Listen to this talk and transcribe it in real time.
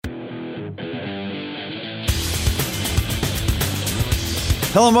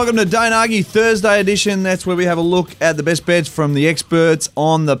Hello and welcome to Don't Argue Thursday edition. That's where we have a look at the best bets from the experts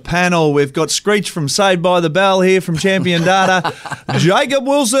on the panel. We've got Screech from Saved by the Bell here from Champion Data. Jacob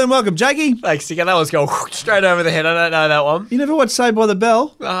Wilson, welcome, Jakey. Thanks, Dick. That was going straight over the head. I don't know that one. You never watched Saved by the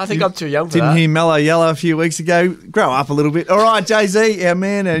Bell? I think I'm too young for that. Didn't hear Mellow Yellow a few weeks ago. Grow up a little bit. All right, Jay-Z, our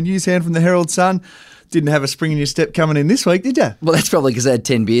man, our news hand from the Herald Sun. Didn't have a spring in your step coming in this week, did you? Well, that's probably because I had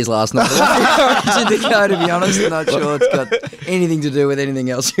 10 beers last night. To be honest, I'm not sure it's got anything to do with anything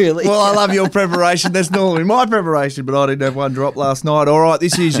else, really. Well, I love your preparation. That's normally my preparation, but I didn't have one drop last night. All right,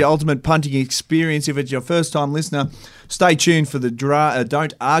 this is your ultimate punting experience. If it's your first-time listener, stay tuned for the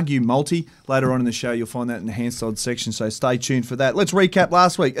Don't Argue multi. Later on in the show, you'll find that in the enhanced odds section, so stay tuned for that. Let's recap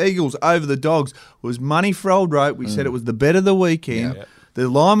last week. Eagles over the Dogs was money for old rope. We said it was the bet of the weekend. Yeah. The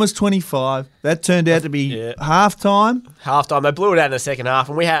line was 25. That turned out to be half-time. Half-time. They blew it out in the second half.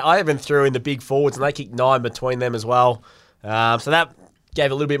 And I even threw in the big forwards, and they kicked 9 between them as well. So that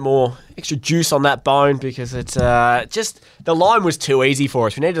gave a little bit more extra juice on that bone because it's just the line was too easy for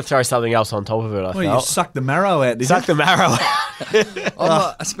us. We needed to throw something else on top of it, I felt. You sucked the marrow out, did you? Sucked the marrow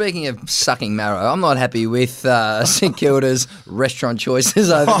out. Speaking of sucking marrow, I'm not happy with St Kilda's restaurant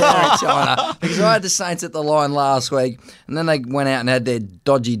choices over there in China because I had the Saints at the line last week and then they went out and had their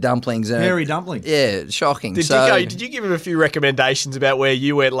dodgy dumplings. Hairy dumplings. Yeah, shocking. Did you give him a few recommendations about where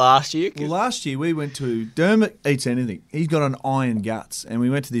you went last year? Well, last year we went to Dermot Eats Anything. He's got an iron guts and we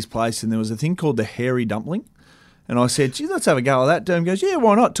went to this place and there was a thing called the hairy dumpling. And I said, gee, let's have a go at that. Derm goes, yeah,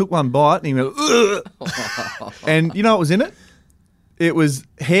 why not? Took one bite and he went, ugh. And you know what was in it? It was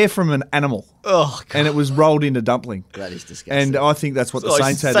hair from an animal. Oh, God. And it was rolled into dumpling. That is disgusting. And I think that's what the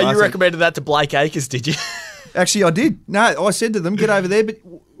Saints had So last you recommended that to Blake Acres, did you? Actually, I did. No, I said to them, get over there. But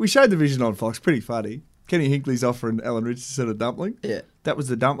we showed the vision on Fox. Pretty funny. Kenny Hinkley's offering Alan Richardson a dumpling. Yeah. That was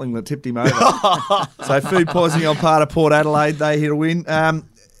the dumpling that tipped him over. So food poisoning on part of Port Adelaide. They hit a win.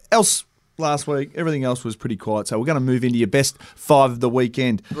 Else last week, everything else was pretty quiet. So we're going to move into your best 5 of the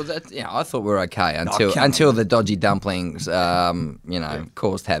weekend. Well, I thought we were okay until the dodgy dumplings,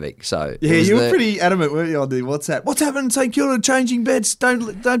 caused havoc. So yeah, you were pretty adamant, weren't you, on the WhatsApp? What's happening in St Kilda? Changing bets.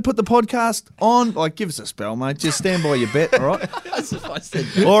 Don't put the podcast on. Like, give us a spell, mate. Just stand by your bet, all right?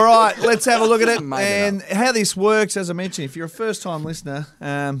 All right, let's have a look at it. And how this works, as I mentioned, if you're a first-time listener,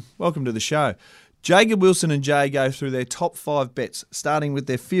 welcome to the show. Jacob Wilson and Jay go through their top 5 bets, starting with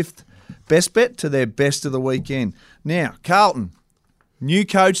their 5th best bet to their best of the weekend. Now, Carlton, new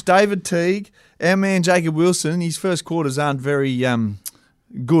coach David Teague, our man Jacob Wilson, his first quarters aren't very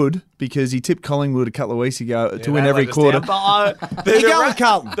good because he tipped Collingwood a couple of weeks ago to win every quarter. You're going with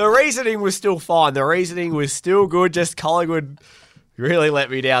Carlton. The reasoning was still fine. The reasoning was still good, just Collingwood really let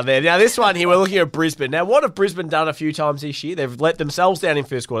me down there. Now, this one here, we're looking at Brisbane. Now, what have Brisbane done a few times this year? They've let themselves down in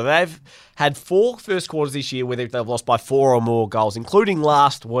first quarter. They've had 4 first quarters this year where they've lost by 4 or more goals, including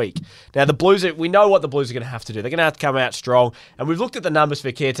last week. Now, the Blues, we know what the Blues are going to have to do. They're going to have to come out strong. And we've looked at the numbers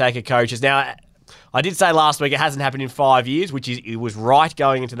for caretaker coaches. Now, I did say last week it hasn't happened in 5 years, it was right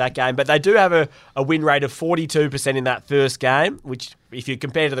going into that game. But they do have a win rate of 42% in that first game, which if you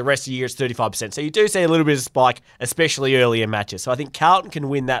compare to the rest of the year, it's 35%. So you do see a little bit of spike, especially early in matches. So I think Carlton can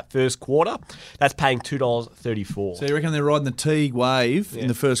win that first quarter. That's paying $2.34. So you reckon they're riding the Teague wave in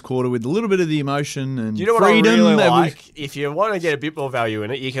the first quarter with a little bit of the emotion and freedom? Do you know what I really like? If you want to get a bit more value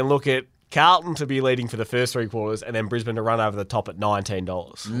in it, you can look at Carlton to be leading for the first 3 quarters and then Brisbane to run over the top at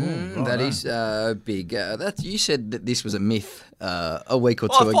 $19. That is big. You said that this was a myth a week or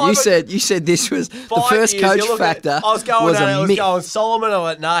two ago. You said this was the first coach factor. I was going Solomon. I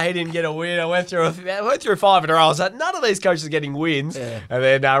went, nah, he didn't get a win. I went through 5 in a row. I was like, none of these coaches are getting wins. Yeah.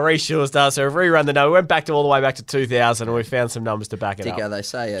 And then Reece Shaw's does. So we rerun the number. We went all the way back to 2000 and we found some numbers to back it up. They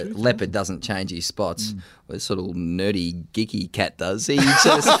say a leopard doesn't change his spots. Well, this sort of nerdy, geeky cat does. He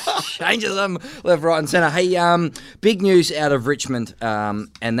just changes them left, right and centre. Hey, big news out of Richmond,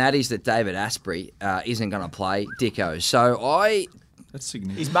 and that is that David Asprey isn't going to play, Dicko. So that's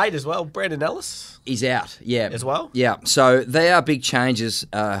significant. His mate as well, Brandon Ellis. He's out, yeah. As well? Yeah. So they are big changes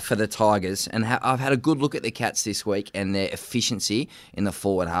for the Tigers, and I've had a good look at the Cats this week and their efficiency in the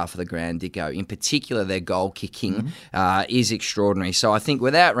forward half of the ground, Dicko. In particular, their goal kicking is extraordinary. So I think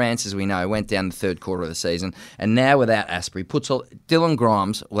without Rance, as we know, went down the third quarter of the season, and now without Asprey, Dylan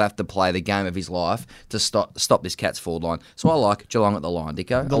Grimes will have to play the game of his life to stop this Cats forward line. So I like Geelong at the line,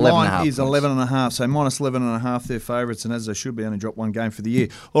 Dicko. The line is 11.5, so minus 11.5, they're favourites, and as they should be, only dropped 1 game for the year.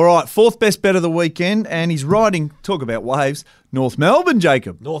 All right, 4th best bet of the weekend, and he's riding, talk about waves, North Melbourne,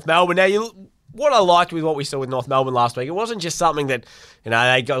 Jacob. North Melbourne. Now, what I liked with what we saw with North Melbourne last week, it wasn't just something that,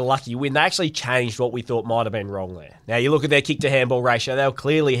 they got a lucky win. They actually changed what we thought might have been wrong there. Now, you look at their kick-to-handball ratio, they were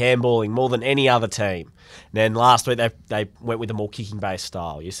clearly handballing more than any other team. And then last week, they went with a more kicking-based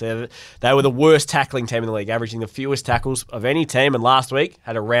style. You see, they were the worst tackling team in the league, averaging the fewest tackles of any team, and last week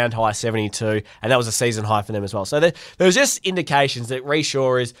had a round high 72, and that was a season high for them as well. So there was just indications that Rhys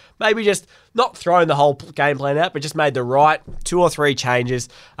Shaw is maybe just not throwing the whole game plan out, but just made the right 2 or 3 changes,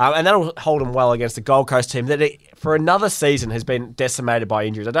 and that'll hold them well against the Gold Coast team that for another season has been decimated by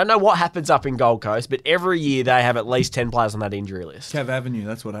injuries. I don't know what happens up in Gold Coast, but every year they have at least 10 players on that injury list. Cav Avenue,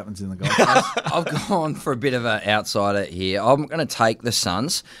 that's what happens in the Gold Coast. I've gone for a bit of an outsider here. I'm going to take the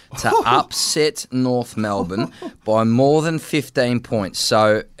Suns to upset North Melbourne by more than 15 points.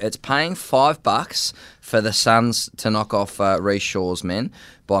 So it's paying $5 for the Suns to knock off Rhys Shaw's men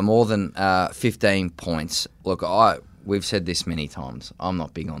by more than 15 points. Look, we've said this many times. I'm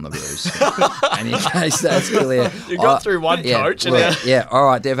not big on the Blues. And in case that's clear. You got through one coach. All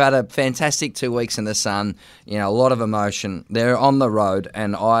right. They've had a fantastic 2 weeks in the sun. A lot of emotion. They're on the road,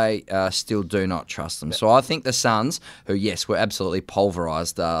 and I still do not trust them. So I think the Suns, who, yes, were absolutely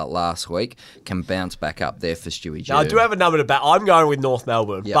pulverised last week, can bounce back up there for Stewie G. Now, I do have a number to back. I'm going with North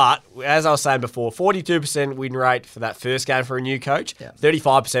Melbourne. Yep. But, as I was saying before, 42% win rate for that first game for a new coach,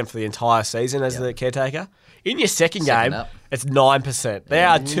 35% for the entire season as the caretaker. In your second game, it's 9%. They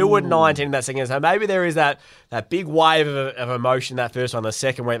are 2-19 in that second game. So maybe there is that big wave of emotion that first one. The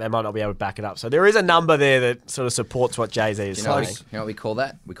second week, they might not be able to back it up. So there is a number there that sort of supports what Jay-Z is saying. You know what we call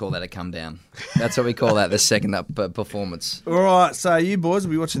that? We call that a come down. That's what we call that, the second up performance. All right, so you boys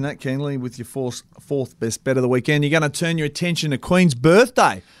will be watching that keenly with your fourth best bet of the weekend. You're going to turn your attention to Queen's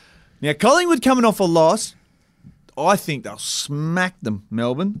birthday. Now, Collingwood coming off a loss. I think they'll smack them,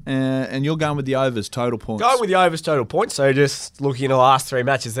 Melbourne, and you're going with the overs total points. Going with the overs total points. So just looking at the last 3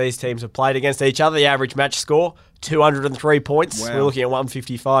 matches these teams have played against each other, the average match score, 203 points. Wow. We're looking at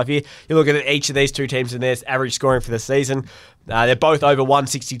 155 here. You look at each of these two teams and their average scoring for the season. They're both over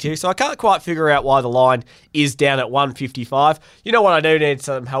 162, so I can't quite figure out why the line is down at 155. You know what I do need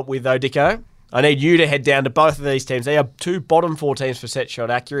some help with, though, Dicko? I need you to head down to both of these teams. They are 2 bottom 4 teams for set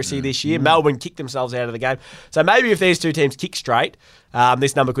shot accuracy this year. Melbourne kicked themselves out of the game. So maybe if these 2 teams kick straight,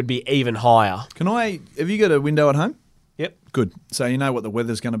 this number could be even higher. Have you got a window at home? Yep. Good. So you know what the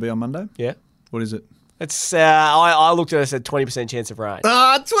weather's going to be on Monday? Yeah. What is it? It's I looked at it and said 20% chance of rain.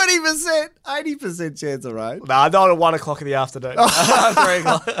 20%, 80% chance of rain. No, not at 1 o'clock in the afternoon. 3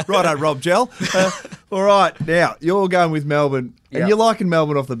 o'clock. Righto, Rob Gel. All right, now you're going with Melbourne, and you're liking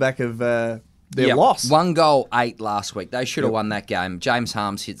Melbourne off the back of their loss. 1 goal, 8 last week. They should have won that game. James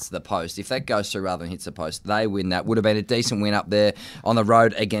Harms hits the post. If that goes through rather than hits the post, they win that. Would have been a decent win up there on the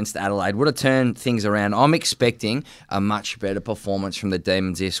road against Adelaide. Would have turned things around. I'm expecting a much better performance from the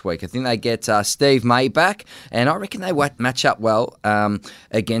Demons this week. I think they get Steve May back, and I reckon they match up well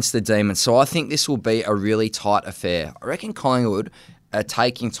against the Demons. So I think this will be a really tight affair. I reckon Collingwood are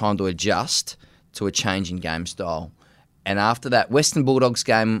taking time to adjust to a changing game style. And after that Western Bulldogs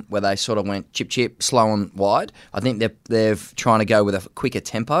game where they sort of went chip, slow and wide, I think they're trying to go with a quicker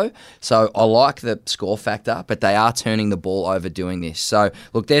tempo. So I like the score factor, but they are turning the ball over doing this. So,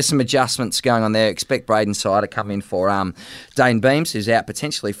 look, there's some adjustments going on there. Expect Braden Sy to come in for Dane Beams, who's out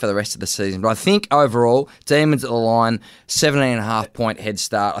potentially for the rest of the season. But I think overall, Demons at the line, 17.5-point head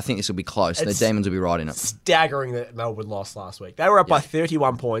start. I think this will be close. The Demons will be right in it. Staggering that Melbourne lost last week. They were up by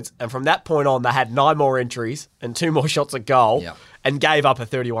 31 points, and from that point on, they had 9 more entries and 2 more shots a goal and gave up a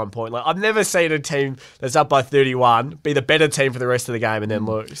 31-point. I've never seen a team that's up by 31 be the better team for the rest of the game and then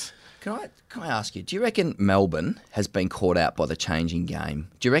lose. Can I ask you, do you reckon Melbourne has been caught out by the changing game?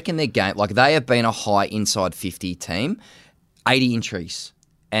 Do you reckon their game, they have been a high inside 50 team, 80 entries,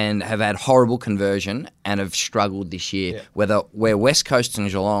 and have had horrible conversion and have struggled this year, where West Coast and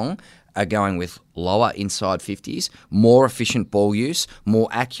Geelong are going with lower inside 50s, more efficient ball use, more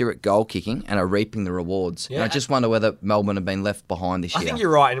accurate goal kicking, and are reaping the rewards. Yeah. And I just wonder whether Melbourne have been left behind this year. I think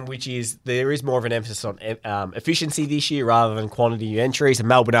you're right, and which is there is more of an emphasis on efficiency this year rather than quantity of entries, and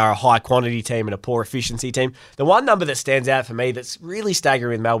Melbourne are a high quantity team and a poor efficiency team. The one number that stands out for me that's really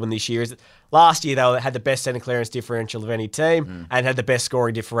staggering with Melbourne this year is that last year they had the best centre clearance differential of any team and had the best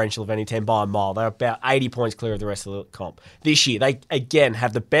scoring differential of any team by a mile. They're about 80 points clear of the rest of the comp. This year, they again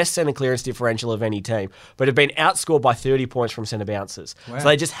have the best centre clearance differential of any team, but have been outscored by 30 points from centre bounces. Wow. So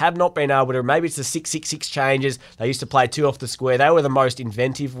they just have not been able to, maybe it's the 6-6-6 changes. They used to play 2 off the square. They were the most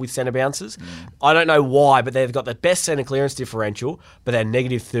inventive with centre bounces. I don't know why, but they've got the best centre clearance differential, but they're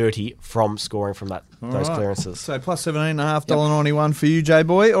negative 30 from scoring from those clearances. So plus $17.5.91 for you,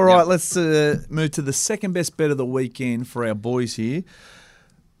 J-Boy. All right, let's move to the second best bet of the weekend for our boys here.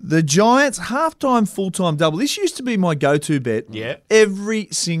 The Giants halftime, full-time double. This used to be my go-to bet. Yeah. Every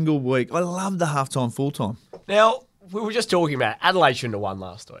single week. I love the halftime, full-time. Now, we were just talking about Adelaide shouldn't have won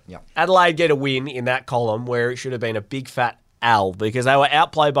last week. Yep. Adelaide get a win in that column where it should have been a big fat L because they were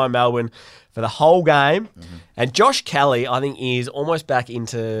outplayed by Melbourne for the whole game. Mm-hmm. And Josh Kelly, I think, is almost back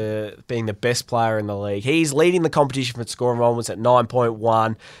into being the best player in the league. He's leading the competition for score enrollments at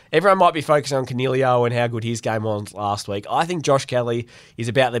 9.1. Everyone might be focusing on Cornelio and how good his game was last week. I think Josh Kelly is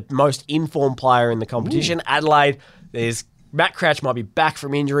about the most informed player in the competition. Ooh. Adelaide, there's Matt Crouch might be back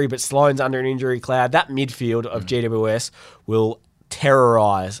from injury, but Sloane's under an injury cloud. That midfield of GWS will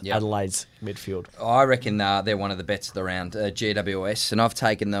terrorise Adelaide's midfield. I reckon they're one of the bets of the round, GWS, and I've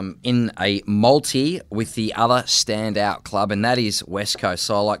taken them in a multi with the other standout club, and that is West Coast.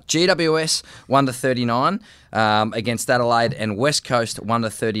 So I like GWS 1-39 against Adelaide, and West Coast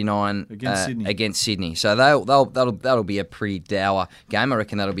 1-39 against Sydney. So that'll be a pretty dour game. I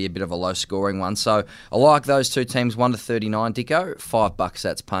reckon that'll be a bit of a low scoring one. So I like those two teams 1-39. Dicko, $5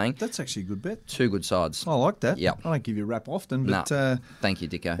 that's paying. That's actually a good bet. Two good sides. I like that. Yep. I don't give you a rap often, but thank you,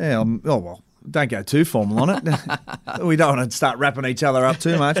 Dicko. Yeah, don't go too formal on it. We don't want to start wrapping each other up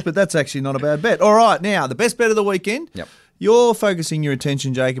too much, but that's actually not a bad bet. All right, now, the best bet of the weekend. Yep. You're focusing your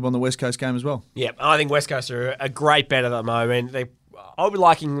attention, Jacob, on the West Coast game as well. Yeah, I think West Coast are a great bet at the moment. I'll be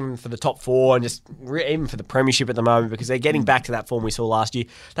liking them for the top four and just even for the premiership at the moment because they're getting back to that form we saw last year.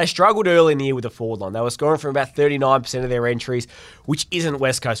 They struggled early in the year with the forward line. They were scoring from about 39% of their entries, which isn't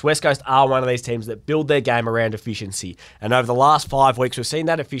West Coast. West Coast are one of these teams that build their game around efficiency. And over the last 5 weeks, we've seen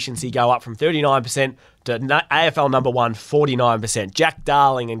that efficiency go up from 39% to AFL number 1, 49%. Jack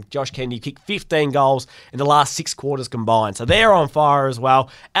Darling and Josh Kennedy kicked 15 goals in the last 6 quarters combined. So they're on fire as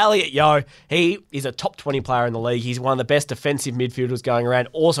well. Elliot Yeo, he is a top 20 player in the league. He's one of the best defensive midfielders going around.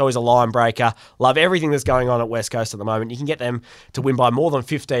 Also is a line breaker. Love everything that's going on at West Coast at the moment. You can get them to win by more than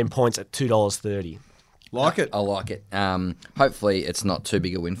 15 points at $2.30. Like it. I like it. Hopefully it's not too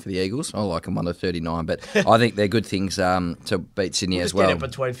big a win for the Eagles. I like them 1-39, but I think they're good things to beat Sydney as well. Get it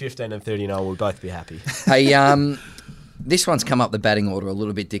between 15 and 39. We'll both be happy. Hey, this one's come up the batting order a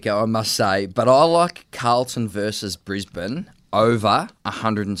little bit, Dicko, I must say, but I like Carlton versus Brisbane over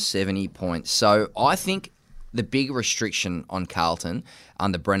 170 points. So I think the big restriction on Carlton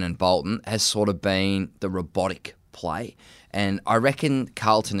under Brennan Bolton has sort of been the robotic play. And I reckon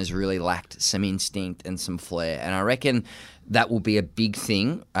Carlton has really lacked some instinct and some flair. And I reckon that will be a big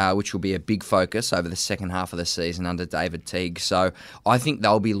thing, which will be a big focus over the second half of the season under David Teague. So I think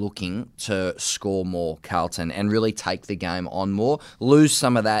they'll be looking to score more, Carlton, and really take the game on more, lose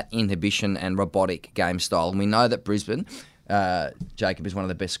some of that inhibition and robotic game style. And we know that Brisbane, Jacob, is one of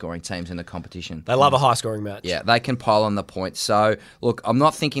the best scoring teams in the competition. They love a high scoring match. Yeah, they can pile on the points. So, look, I'm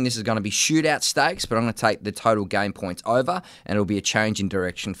not thinking this is going to be shootout stakes, but I'm going to take the total game points over, and it'll be a change in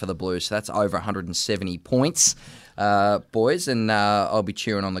direction for the Blues. So that's over 170 points, boys, and I'll be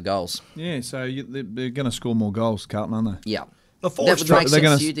cheering on the goals. Yeah, so they're going to score more goals, Carlton, aren't they? Yeah. The four That would make sense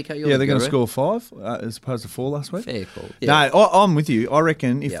gonna, to you, Dicko. Yeah, they're going to score 5 as opposed to 4 last week. Fair call. Yeah. No, I'm with you. I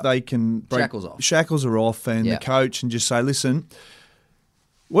reckon if they can break shackles are off, and the coach and just say, listen,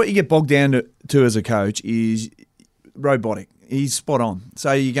 what you get bogged down to as a coach is robotic. He's spot on.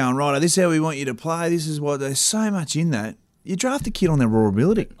 So you're going, right, this is how we want you to play. This is what, there's so much in that. You draft a kid on their raw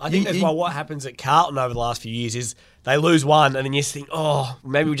ability. I think that's why what happens at Carlton over the last few years is they lose one and then you think, oh,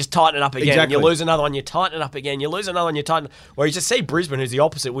 maybe we just tighten it up again. Exactly. And you lose another one, you tighten it up again. You lose another one, you tighten. Where you just see Brisbane, who's the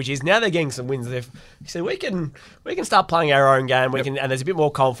opposite, which is now they're getting some wins. You see, we can start playing our own game. We can, and there's a bit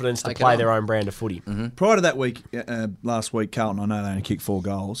more confidence to play their own brand of footy. Mm-hmm. Prior to that week, last week, Carlton, I know they only kicked 4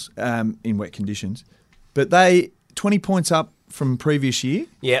 goals in wet conditions, but they 20 points up from previous year.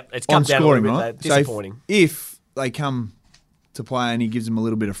 Yeah, it's come down scoring, a little bit. right? Disappointing. So if they come to play and he gives them a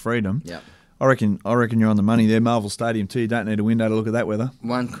little bit of freedom. Yeah. I reckon you're on the money there. Marvel Stadium too. You don't need a window to look at that weather.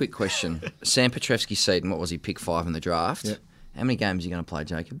 One quick question. Sam Petrevski-Seton, what was he, pick 5 in the draft? Yep. How many games are you going to play,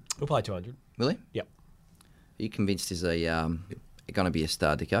 Jacob? We'll play 200. Really? Yep. Are you convinced he's going to be a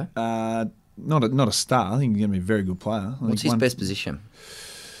star, Dicko? Not a star. I think he's going to be a very good player. What's his best position?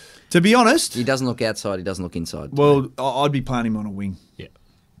 To be honest, he doesn't look outside. He doesn't look inside. Well, I'd be playing him on a wing. Yeah.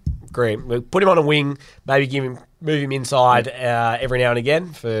 Agree. We'll put him on a wing, maybe move him inside every now and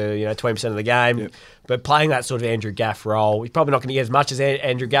again for 20% of the game. Yep. But playing that sort of Andrew Gaff role, he's probably not going to get as much as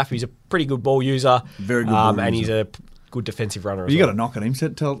Andrew Gaff. He's a pretty good ball user. Very good ball user. And he's a good defensive runner as you well. got to knock on him. So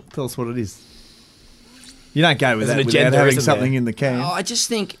tell us what it is. You don't go with that without having something in the can. I just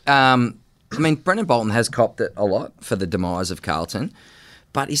think, Brendan Bolton has copped it a lot for the demise of Carlton,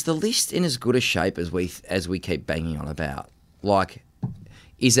 but is the list in as good a shape as we keep banging on about? Like,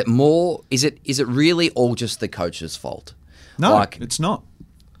 is it more? Is it really all just the coach's fault? No, it's not.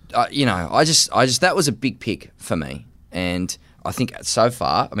 I just that was a big pick for me, and I think so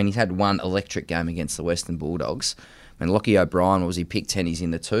far, I mean, he's had one electric game against the Western Bulldogs. I mean, Lockie O'Brien, was he picked 10? He's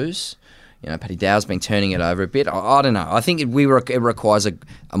in the twos. Paddy Dow's been turning it over a bit. I don't know. I think it requires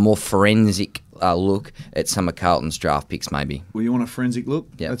a more forensic look at some of Carlton's draft picks, maybe. Well, you want a forensic look?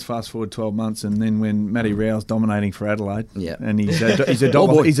 Yeah. Let's fast forward 12 months, and then when Matty Rowe's dominating for Adelaide, and he's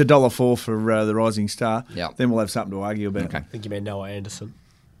 $1.04 for the Rising Star, then we'll have something to argue about. Okay. I think you meant Noah Anderson.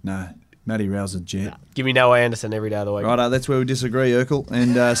 No, Matty Rowe's a jet. Nah. Give me Noah Anderson every day of the week. Righto, that's where we disagree, Urkel.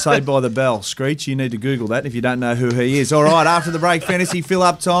 And Saved by the Bell. Screech, you need to Google that if you don't know who he is. All right, after the break, fantasy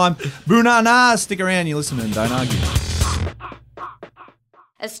fill-up time. Boonana, stick around, you listen and don't argue.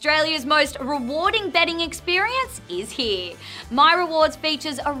 Australia's most rewarding betting experience is here. My Rewards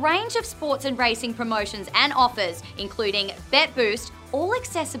features a range of sports and racing promotions and offers, including Bet Boost, all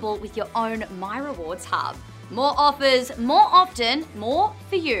accessible with your own My Rewards hub. More offers, more often, more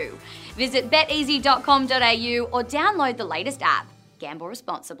for you. Visit beteasy.com.au or download the latest app. Gamble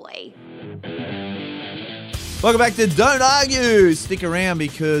responsibly. Welcome back to Don't Argue. Stick around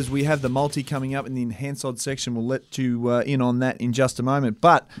because we have the multi coming up in the Enhanced Odds section. We'll let you in on that in just a moment.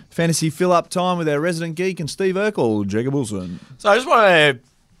 But fantasy fill-up time with our resident geek and Steve Urkel, Jacob Wilson. So I just want to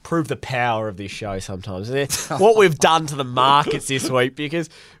prove the power of this show sometimes. What we've done to the markets this week, because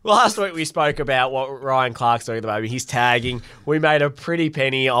last week we spoke about what Ryan Clark's doing at the moment. He's tagging. We made a pretty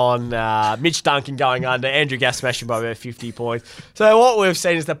penny on Mitch Duncan going under, Andrew Gaff smashing by about 50 points. So what we've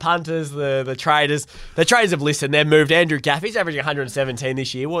seen is the punters, the traders have listened. They've moved Andrew Gaff. He's averaging 117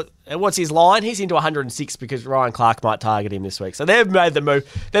 this year. What's his line? He's into 106 because Ryan Clark might target him this week. So they've made the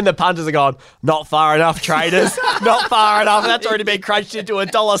move. Then the punters are gone, not far enough, traders. Not far enough. That's already been crunched into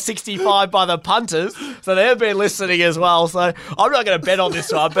 $1.65 by the punters. So they've been listening as well. So I'm not going to bet on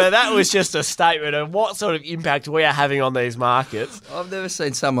this one, but that was just a statement of what sort of impact we are having on these markets. I've never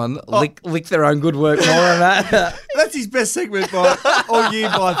seen someone lick their own good work more than that. That's his best segment all year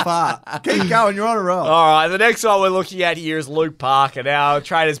by far. Keep going, you're on a roll. All right, the next one we're looking at here is Luke Parker. Now,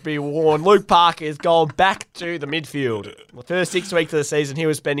 traders be warned, Luke Parker has gone back to the midfield. The first 6 weeks of the season, he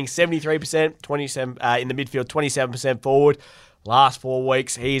was spending 73%, 27 in the midfield, 27% forward. Last 4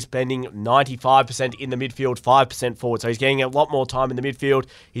 weeks, he's spending 95% in the midfield, 5% forward. So he's getting a lot more time in the midfield.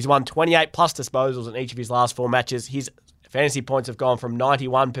 He's won 28 plus disposals in each of his last 4 matches. His fantasy points have gone from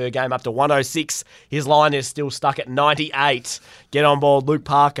 91 per game up to 106. His line is still stuck at 98. Get on board, Luke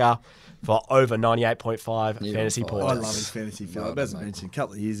Parker, for over 98.5 fantasy points. I love his fantasy fill-up. As I mentioned a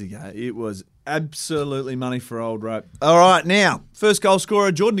couple of years ago, it was absolutely money for old rope. All right, now, first goal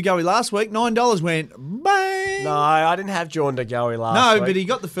scorer, Jordan De Goey last week, $9 went bang. No, I didn't have Jordan De Goey last week. No, but he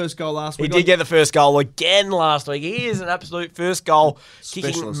got the first goal last week. He did get the first goal again last week. He is an absolute first goal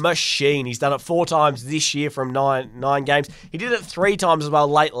kicking Specialist. machine. He's done it 4 times this year from nine games. He did it 3 times as well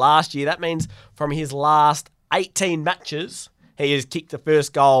late last year. That means from his last 18 matches, he has kicked the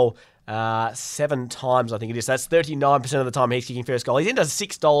first goal 7 times, I think it is. That's 39% of the time he's kicking first goal. He's into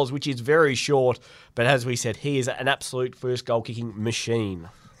 $6, which is very short. But as we said, he is an absolute first goal kicking machine.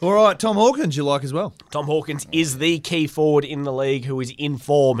 All right, Tom Hawkins you like as well. Tom Hawkins is the key forward in the league who is in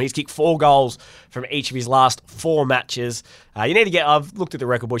form. He's kicked 4 goals from each of his last 4 matches. I've looked at the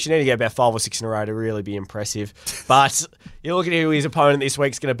record books, you need to get about 5 or 6 in a row to really be impressive. But you look at who his opponent this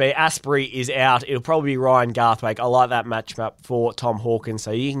week's going to be. Asprey is out. It'll probably be Ryan Garthwaite. I like that matchup for Tom Hawkins,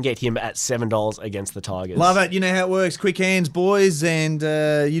 so you can get him at $7 against the Tigers. Love it. You know how it works. Quick hands, boys. And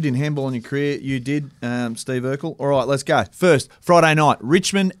you didn't handball in your career. You did, Steve Urkel. All right, let's go. First, Friday night,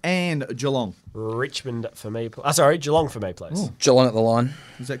 Richmond and Geelong. Richmond for me. Geelong for me, please. Ooh. Geelong at the line.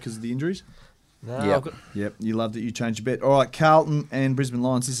 Is that because of the injuries? No, Yep. You loved it. You changed your bet. All right, Carlton and Brisbane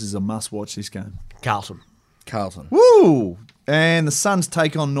Lions. This is a must-watch, this game. Carlton. Woo! And the Suns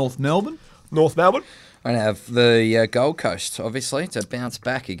take on North Melbourne. North Melbourne. I have the Gold Coast, obviously, to bounce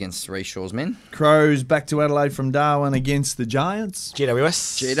back against Three Shores men. Crows back to Adelaide from Darwin against the Giants.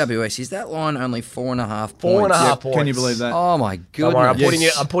 GWS. Is that line only 4.5 points? 4.5 points. Can you believe that? Oh, my goodness. Don't worry, I'm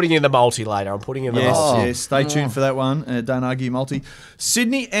putting you in the multi later. Yes. Stay tuned for that one. Don't argue multi.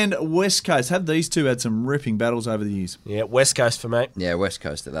 Sydney and West Coast. Have these two had some ripping battles over the years? Yeah, West Coast for me. Yeah, West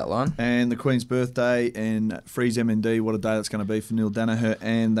Coast at that line. And the Queen's birthday and Freeze MND. What a day that's going to be for Neil Danaher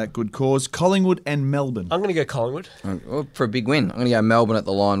and that good cause. Collingwood and Melbourne. I'm going to go Collingwood. Well, for a big win. I'm going to go Melbourne at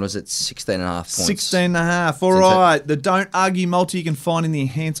the line. Was it 16.5 points? 16.5. All right. The Don't Argue multi you can find in the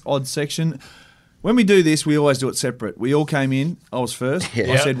Enhanced Odds section. When we do this, we always do it separate. We all came in. I was first.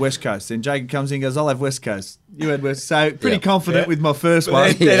 Yeah. I said West Coast. Then Jacob comes in and goes, I'll have West Coast. You had West. So pretty confident with my first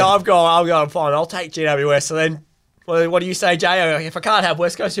one. Then I've gone, fine, I'll take GWS. So then Well, what do you say, Jay? If I can't have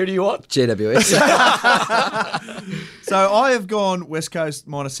West Coast, who do you want? GWS. So I have gone West Coast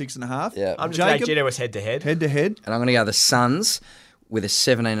 -6.5. Yeah. I'm just going GWS head-to-head. Head-to-head. And I'm going to go the Suns with a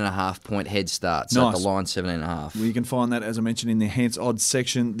 17.5 point head start. So Nice. at the line, 17.5. Well, you can find that, as I mentioned, in the enhanced odds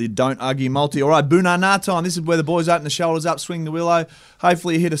section, the Don't Argue multi. All right, Boonana time. This is where the boys open the shoulders up, swing the willow.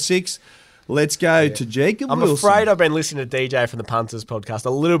 Hopefully you hit a 6. Let's go to Jacob I'm Wilson. afraid I've been listening to DJ from the Punters podcast a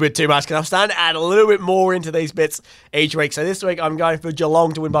little bit too much because I'm starting to add a little bit more into these bets each week. So this week I'm going for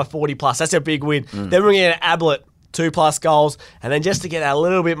Geelong to win by 40+. That's a big win. Then we're going to Ablett, 2+ goals. And then just to get a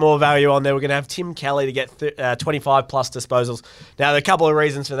little bit more value on there, we're going to have Tim Kelly to get 25+ disposals. Now, there are a couple of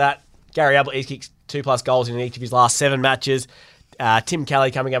reasons for that. Gary Ablett, he's kicked 2+ goals in each of his last 7 matches. Tim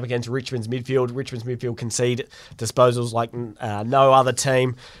Kelly coming up against Richmond's midfield. Richmond's midfield concede disposals like no other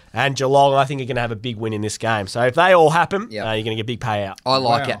team. And Geelong, I think, are going to have a big win in this game. So if they all happen, you're going to get a big payout. I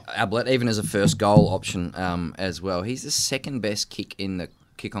like Ablett, even as a first goal option as well. He's the second best kick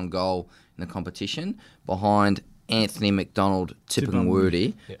on goal in the competition behind Anthony McDonald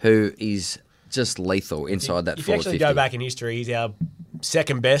Tipungwuti, who is just lethal inside that If forward you actually 50. go back in history, he's our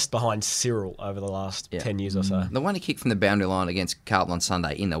second best behind Cyril over the last 10 years or so. The one he kicked from the boundary line against Carlton on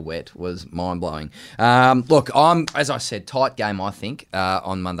Sunday in the wet was mind-blowing. Look, as I said, tight game, I think,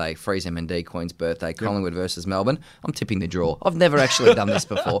 on Monday. Freeze M&D, Queen's birthday, Collingwood versus Melbourne. I'm tipping the draw. I've never actually done this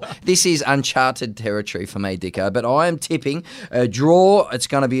before. This is uncharted territory for me, Dicko, but I am tipping a draw. It's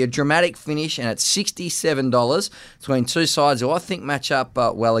going to be a dramatic finish, and it's $67 between two sides who I think match up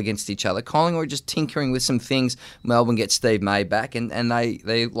well against each other. Collingwood just tinkering with some things. Melbourne gets Steve May back, and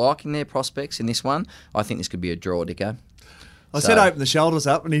they're liking their prospects in this one. I think this could be a draw, Dicko. I said open the shoulders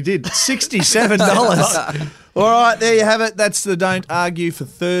up, and he did. $67. All right, there you have it. That's the Don't Argue for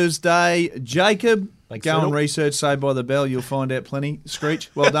Thursday. Jacob, go and research Saved by the Bell. You'll find out plenty.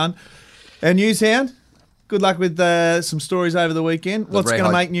 Screech, well done. And Newshound, good luck with some stories over the weekend. What's going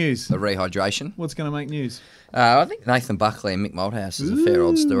to make news? The rehydration. What's going to make news? I think Nathan Buckley and Mick Malthouse is a fair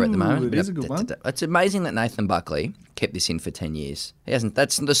old story at the moment. It is a good one. It's amazing that Nathan Buckley kept this in for 10 years. He hasn't.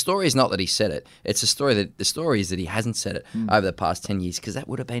 The story is not that he said it. It's the story is that he hasn't said it over the past 10 years because that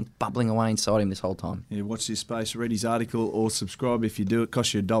would have been bubbling away inside him this whole time. Yeah, watch this space, read his article, or subscribe if you do. It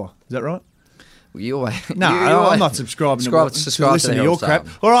costs you $1. Is that right? Well, I'm not subscribing to listen to your crap.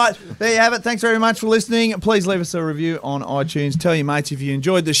 All right, there you have it. Thanks very much for listening. Please leave us a review on iTunes. Tell your mates if you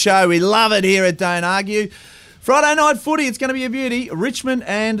enjoyed the show. We love it here at Don't Argue. Friday night footy, it's going to be a beauty. Richmond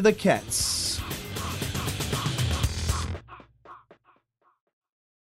and the Cats.